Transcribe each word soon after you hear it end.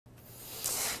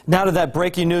Now to that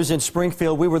breaking news in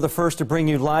Springfield. We were the first to bring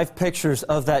you live pictures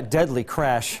of that deadly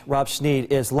crash. Rob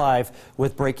Sneed is live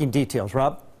with breaking details.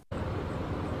 Rob?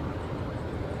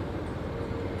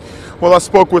 Well, I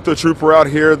spoke with the trooper out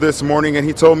here this morning, and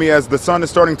he told me as the sun is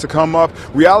starting to come up,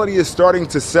 reality is starting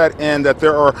to set in that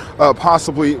there are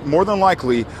possibly, more than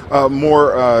likely,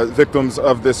 more victims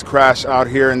of this crash out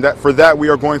here, and that for that we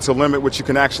are going to limit what you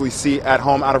can actually see at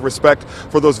home out of respect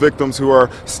for those victims who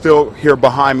are still here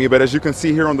behind me. But as you can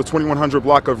see here on the 2100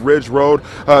 block of Ridge Road,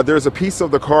 there's a piece of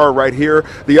the car right here.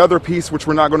 The other piece, which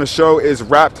we're not going to show, is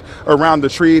wrapped around the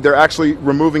tree. They're actually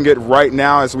removing it right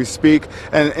now as we speak.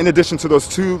 And in addition to those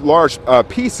two large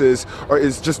pieces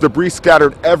is just debris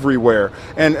scattered everywhere.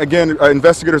 And again,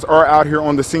 investigators are out here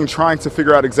on the scene trying to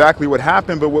figure out exactly what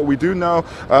happened. But what we do know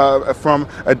from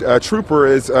a trooper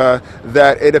is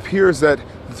that it appears that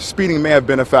speeding may have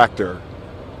been a factor.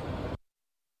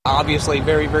 Obviously,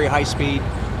 very, very high speed.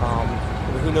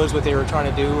 Who knows what they were trying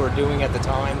to do or doing at the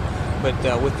time.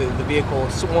 But with the vehicle,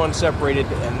 one separated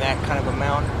in that kind of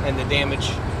amount, and the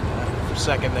damage per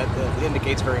second, that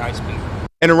indicates very high speed.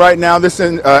 And right now, this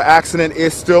accident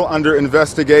is still under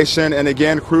investigation. And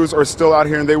again, crews are still out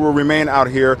here, and they will remain out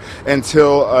here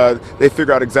until they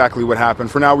figure out exactly what happened.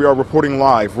 For now, we are reporting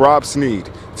live. Rob Sneed,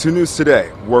 2 News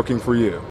Today, working for you.